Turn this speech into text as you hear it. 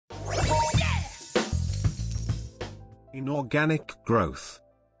Inorganic growth.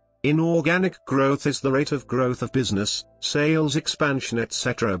 Inorganic growth is the rate of growth of business, sales expansion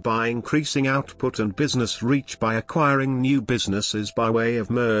etc. by increasing output and business reach by acquiring new businesses by way of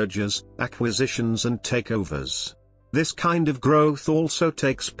mergers, acquisitions and takeovers. This kind of growth also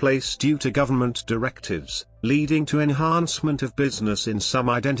takes place due to government directives, leading to enhancement of business in some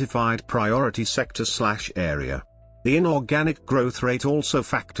identified priority sector/area. The inorganic growth rate also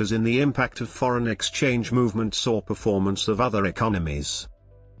factors in the impact of foreign exchange movements or performance of other economies.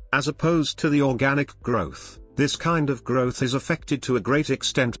 As opposed to the organic growth, this kind of growth is affected to a great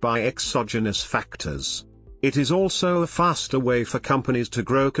extent by exogenous factors. It is also a faster way for companies to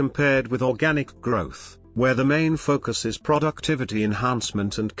grow compared with organic growth, where the main focus is productivity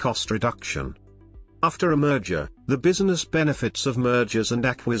enhancement and cost reduction. After a merger, the business benefits of mergers and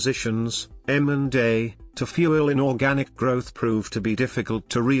acquisitions, M&A, to fuel inorganic growth prove to be difficult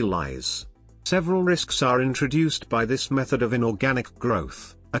to realize. Several risks are introduced by this method of inorganic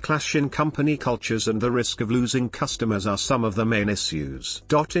growth. A clash in company cultures and the risk of losing customers are some of the main issues.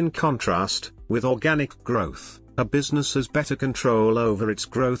 In contrast, with organic growth, a business has better control over its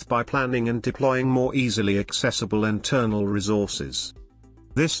growth by planning and deploying more easily accessible internal resources.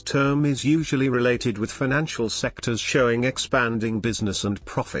 This term is usually related with financial sectors showing expanding business and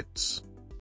profits.